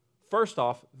 First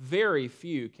off, very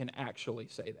few can actually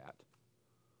say that.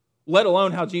 Let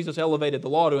alone how Jesus elevated the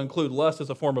law to include lust as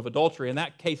a form of adultery. In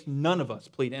that case, none of us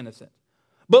plead innocent.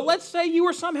 But let's say you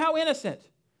were somehow innocent.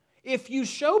 If you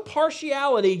show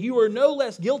partiality, you are no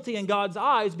less guilty in God's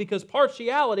eyes, because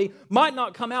partiality might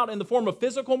not come out in the form of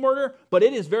physical murder, but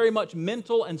it is very much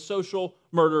mental and social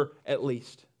murder at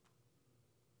least.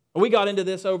 We got into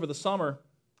this over the summer.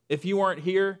 If you weren't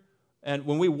here, and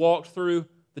when we walked through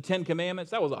the Ten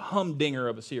Commandments, that was a humdinger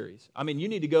of a series. I mean, you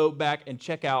need to go back and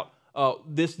check out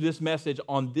this message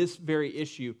on this very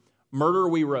issue, Murder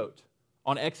We Wrote,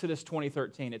 on Exodus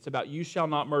 20:13. It's about you shall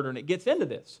not murder, and it gets into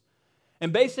this.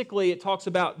 And basically, it talks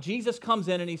about Jesus comes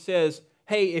in and he says,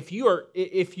 hey, if you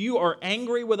are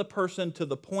angry with a person to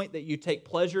the point that you take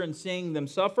pleasure in seeing them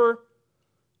suffer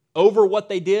over what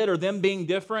they did or them being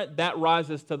different, that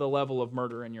rises to the level of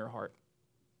murder in your heart.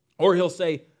 Or he'll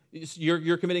say,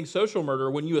 you're committing social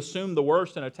murder when you assume the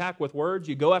worst and attack with words.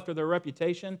 You go after their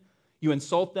reputation. You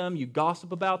insult them. You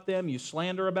gossip about them. You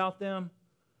slander about them.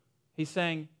 He's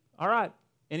saying, all right,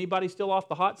 anybody still off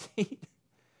the hot seat?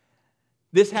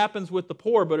 This happens with the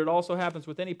poor, but it also happens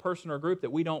with any person or group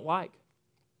that we don't like.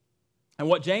 And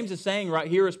what James is saying right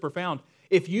here is profound.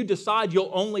 If you decide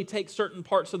you'll only take certain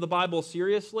parts of the Bible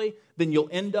seriously, then you'll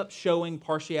end up showing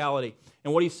partiality.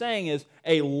 And what he's saying is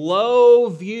a low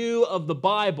view of the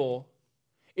Bible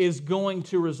is going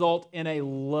to result in a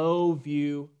low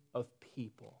view of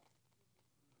people.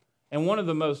 And one of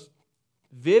the most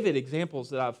vivid examples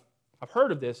that I've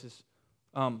heard of this is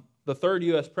the third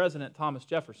U.S. president, Thomas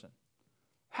Jefferson.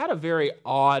 Had a very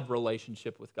odd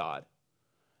relationship with God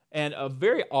and a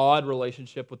very odd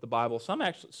relationship with the Bible.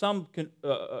 Some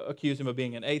accuse him of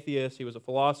being an atheist. He was a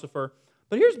philosopher.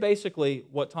 But here's basically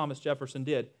what Thomas Jefferson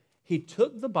did. He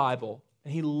took the Bible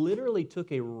and he literally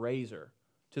took a razor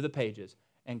to the pages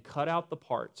and cut out the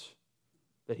parts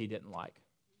that he didn't like.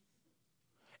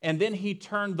 And then he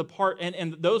turned the part,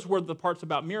 and those were the parts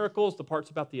about miracles, the parts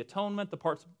about the atonement, the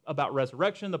parts about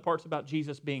resurrection, the parts about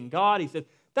Jesus being God. He said,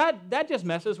 that just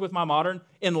messes with my modern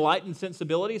enlightened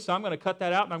sensibility, so I'm going to cut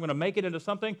that out and I'm going to make it into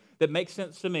something that makes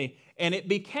sense to me. And it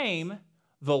became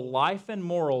The Life and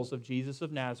Morals of Jesus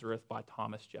of Nazareth by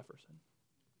Thomas Jefferson.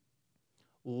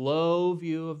 Low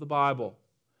view of the Bible.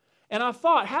 And I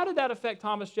thought, how did that affect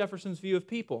Thomas Jefferson's view of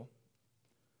people?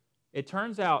 It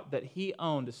turns out that he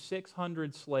owned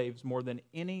 600 slaves, more than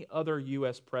any other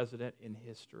U.S. president in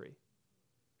history.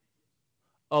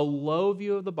 A low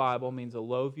view of the Bible means a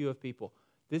low view of people.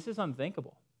 This is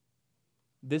unthinkable.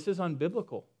 This is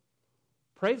unbiblical.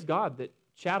 Praise God that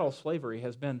chattel slavery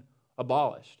has been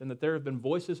abolished and that there have been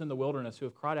voices in the wilderness who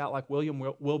have cried out like William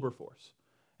Wilberforce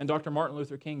and Dr. Martin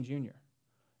Luther King Jr.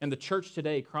 and the church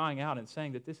today crying out and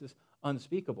saying that this is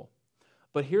unspeakable.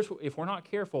 But if we're not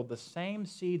careful, the same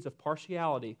seeds of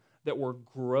partiality that were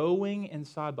growing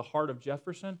inside the heart of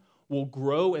Jefferson will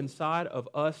grow inside of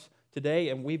us today,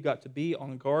 and we've got to be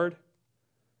on guard.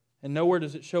 And nowhere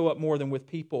does it show up more than with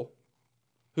people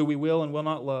who we will and will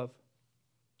not love.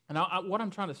 And what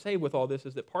I'm trying to say with all this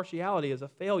is that partiality is a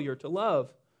failure to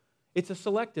love. It's a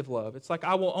selective love. It's like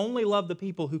I will only love the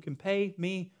people who can pay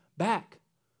me back.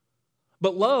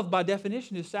 But love, by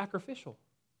definition, is sacrificial.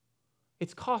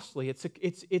 It's costly.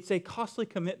 It's a costly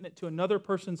commitment to another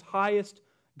person's highest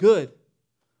good.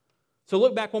 So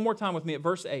look back one more time with me at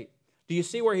verse 8. Do you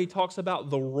see where he talks about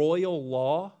the royal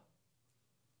law?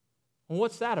 Well,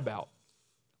 what's that about?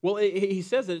 Well, he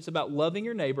says that it's about loving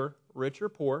your neighbor, rich or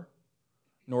poor,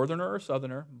 northerner or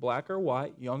southerner, black or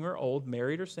white, young or old,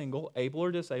 married or single, able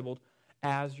or disabled,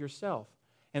 as yourself.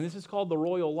 And this is called the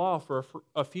royal law for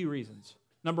a few reasons.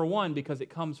 Number one, because it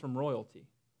comes from royalty.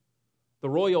 The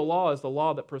royal law is the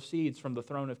law that proceeds from the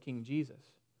throne of King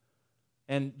Jesus.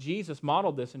 And Jesus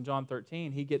modeled this in John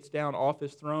 13. He gets down off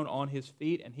his throne on his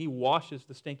feet and he washes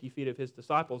the stinky feet of his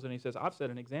disciples. And he says, I've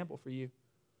set an example for you.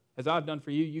 As I've done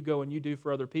for you, you go and you do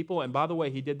for other people. And by the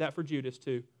way, he did that for Judas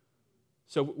too.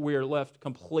 So we're left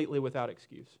completely without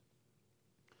excuse.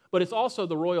 But it's also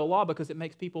the royal law because it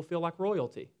makes people feel like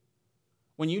royalty.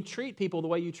 When you treat people the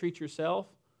way you treat yourself,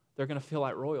 they're going to feel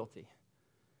like royalty.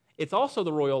 It's also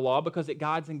the royal law because it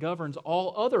guides and governs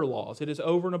all other laws. It is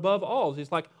over and above all.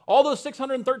 It's like all those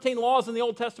 613 laws in the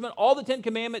Old Testament, all the 10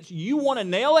 commandments, you want to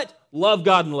nail it? Love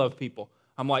God and love people.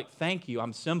 I'm like, thank you,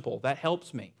 I'm simple. That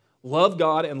helps me. Love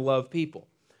God and love people.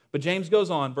 But James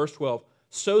goes on, verse 12,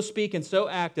 so speak and so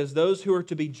act as those who are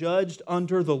to be judged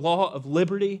under the law of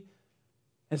liberty.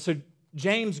 And so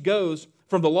James goes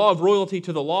from the law of royalty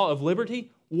to the law of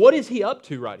liberty. What is he up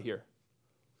to right here?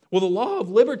 Well, the law of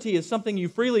liberty is something you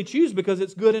freely choose because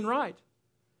it's good and right.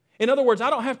 In other words, I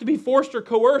don't have to be forced or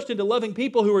coerced into loving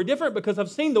people who are different because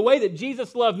I've seen the way that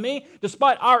Jesus loved me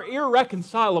despite our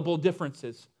irreconcilable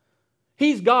differences.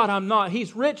 He's God, I'm not.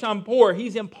 He's rich, I'm poor.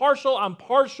 He's impartial, I'm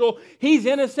partial. He's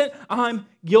innocent, I'm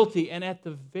guilty. And at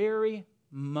the very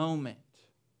moment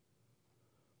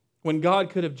when God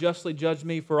could have justly judged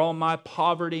me for all my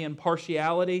poverty and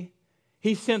partiality,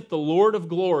 He sent the Lord of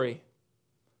glory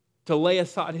to lay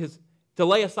aside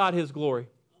His glory,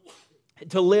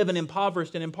 to live an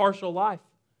impoverished and impartial life.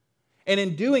 And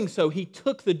in doing so, He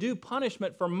took the due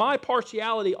punishment for my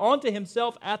partiality onto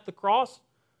Himself at the cross.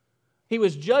 He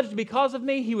was judged because of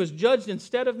me. He was judged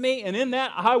instead of me. And in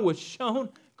that, I was shown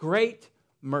great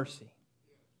mercy.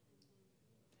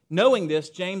 Knowing this,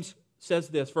 James says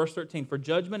this, verse 13, for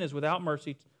judgment is without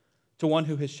mercy to one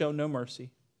who has shown no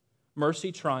mercy.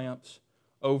 Mercy triumphs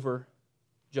over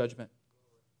judgment.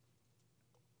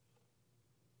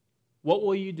 What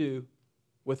will you do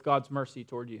with God's mercy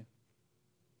toward you?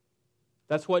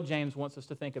 That's what James wants us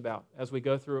to think about as we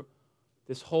go through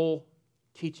this whole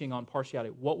teaching on partiality.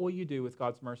 What will you do with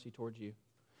God's mercy towards you?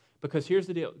 Because here's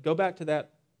the deal. Go back to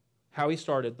that, how he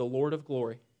started, the Lord of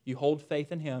glory. You hold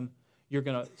faith in Him, you're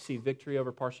going to see victory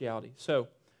over partiality. So,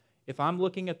 if I'm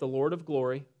looking at the Lord of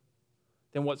glory,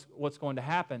 then what's going to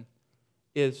happen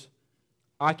is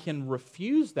I can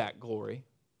refuse that glory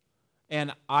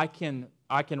and I can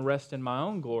rest in my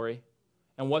own glory.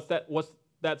 And what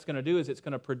that's going to do is it's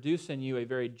going to produce in you a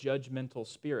very judgmental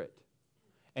spirit.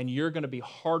 And you're going to be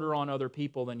harder on other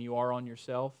people than you are on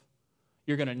yourself.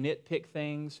 You're going to nitpick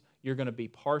things. You're going to be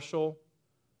partial.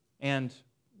 And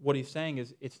what he's saying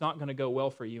is it's not going to go well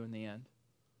for you in the end.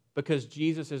 Because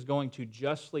Jesus is going to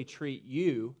justly treat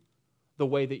you the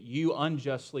way that you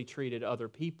unjustly treated other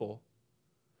people.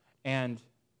 And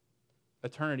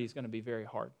eternity is going to be very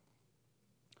hard.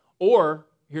 Or,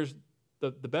 here's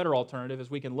the better alternative,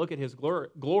 is we can look at His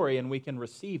glory and we can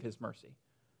receive His mercy.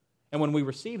 And when we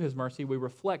receive His mercy, we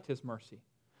reflect His mercy.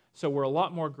 So we're a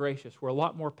lot more gracious, we're a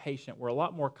lot more patient, we're a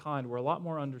lot more kind, we're a lot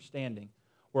more understanding.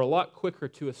 We're a lot quicker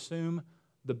to assume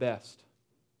the best.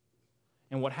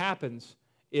 And what happens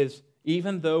is,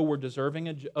 even though we're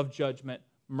deserving of judgment,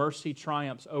 mercy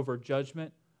triumphs over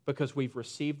judgment because we've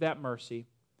received that mercy,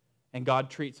 and God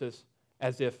treats us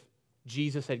as if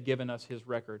Jesus had given us His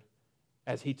record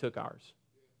as He took ours.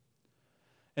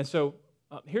 And so,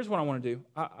 here's what I want to do.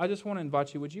 I just want to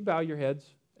invite you, would you bow your heads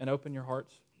and open your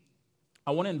hearts?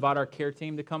 I want to invite our care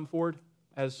team to come forward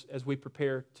as we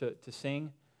prepare to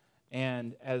sing.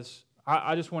 And as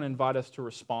I just want to invite us to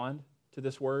respond to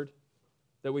this word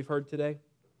that we've heard today.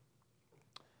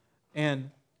 And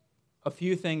a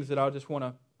few things that I just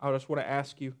want to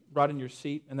ask you right in your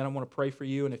seat, and then I want to pray for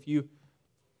you. And if you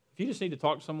just need to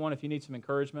talk to someone, if you need some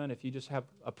encouragement, if you just have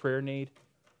a prayer need,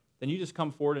 then you just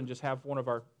come forward and just have one of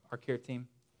our care team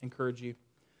encourage you.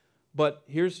 But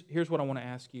here's what I want to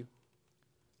ask you.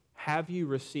 Have you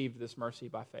received this mercy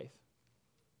by faith?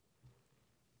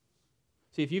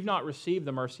 See, if you've not received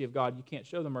the mercy of God, you can't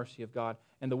show the mercy of God.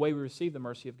 And the way we receive the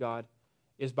mercy of God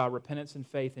is by repentance and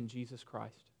faith in Jesus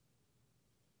Christ.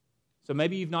 So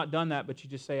maybe you've not done that, but you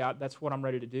just say, that's what I'm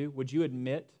ready to do. Would you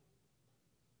admit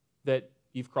that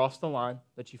you've crossed the line,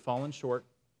 that you've fallen short,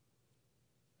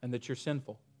 and that you're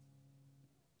sinful?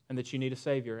 and that you need a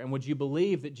Savior? And would you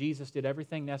believe that Jesus did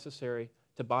everything necessary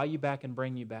to buy you back and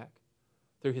bring you back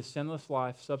through his sinless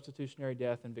life, substitutionary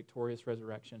death, and victorious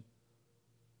resurrection?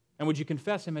 And would you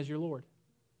confess him as your Lord?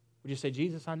 Would you say,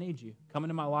 Jesus, I need you. Come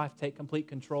into my life, take complete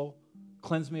control,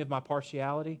 cleanse me of my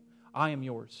partiality. I am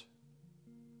yours.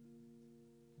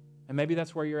 And maybe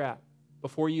that's where you're at.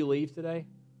 Before you leave today,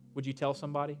 would you tell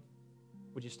somebody?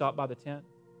 Would you stop by the tent?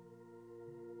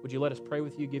 Would you let us pray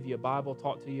with you, give you a Bible,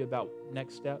 talk to you about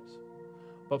next steps?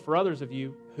 But for others of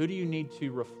you, who do you need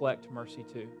to reflect mercy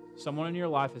to? Someone in your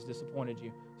life has disappointed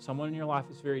you. Someone in your life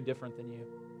is very different than you.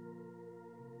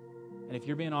 And if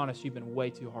you're being honest, you've been way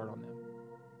too hard on them.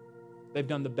 They've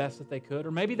done the best that they could,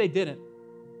 or maybe they didn't.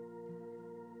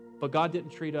 But God didn't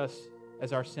treat us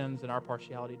as our sins and our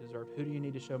partiality deserve. Who do you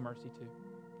need to show mercy to?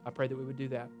 I pray that we would do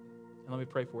that. And let me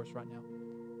pray for us right now.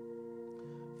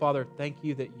 Father, thank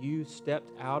you that you stepped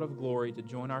out of glory to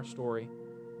join our story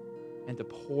and to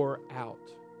pour out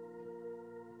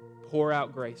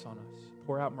grace on us,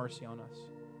 pour out mercy on us.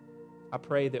 I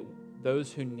pray that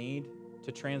those who need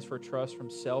to transfer trust from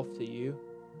self to you,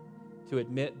 to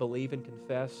admit, believe, and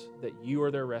confess that you are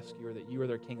their rescuer, that you are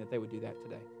their king, that they would do that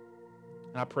today.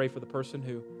 And I pray for the person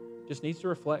who just needs to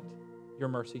reflect your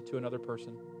mercy to another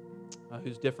person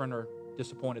who's different or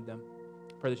disappointed them.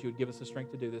 I pray that you would give us the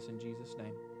strength to do this in Jesus'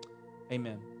 name.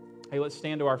 Amen. Hey, let's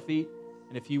stand to our feet.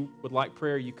 And if you would like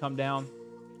prayer, you come down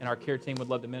and our care team would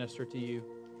love to minister to you.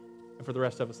 And for the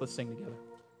rest of us, let's sing together.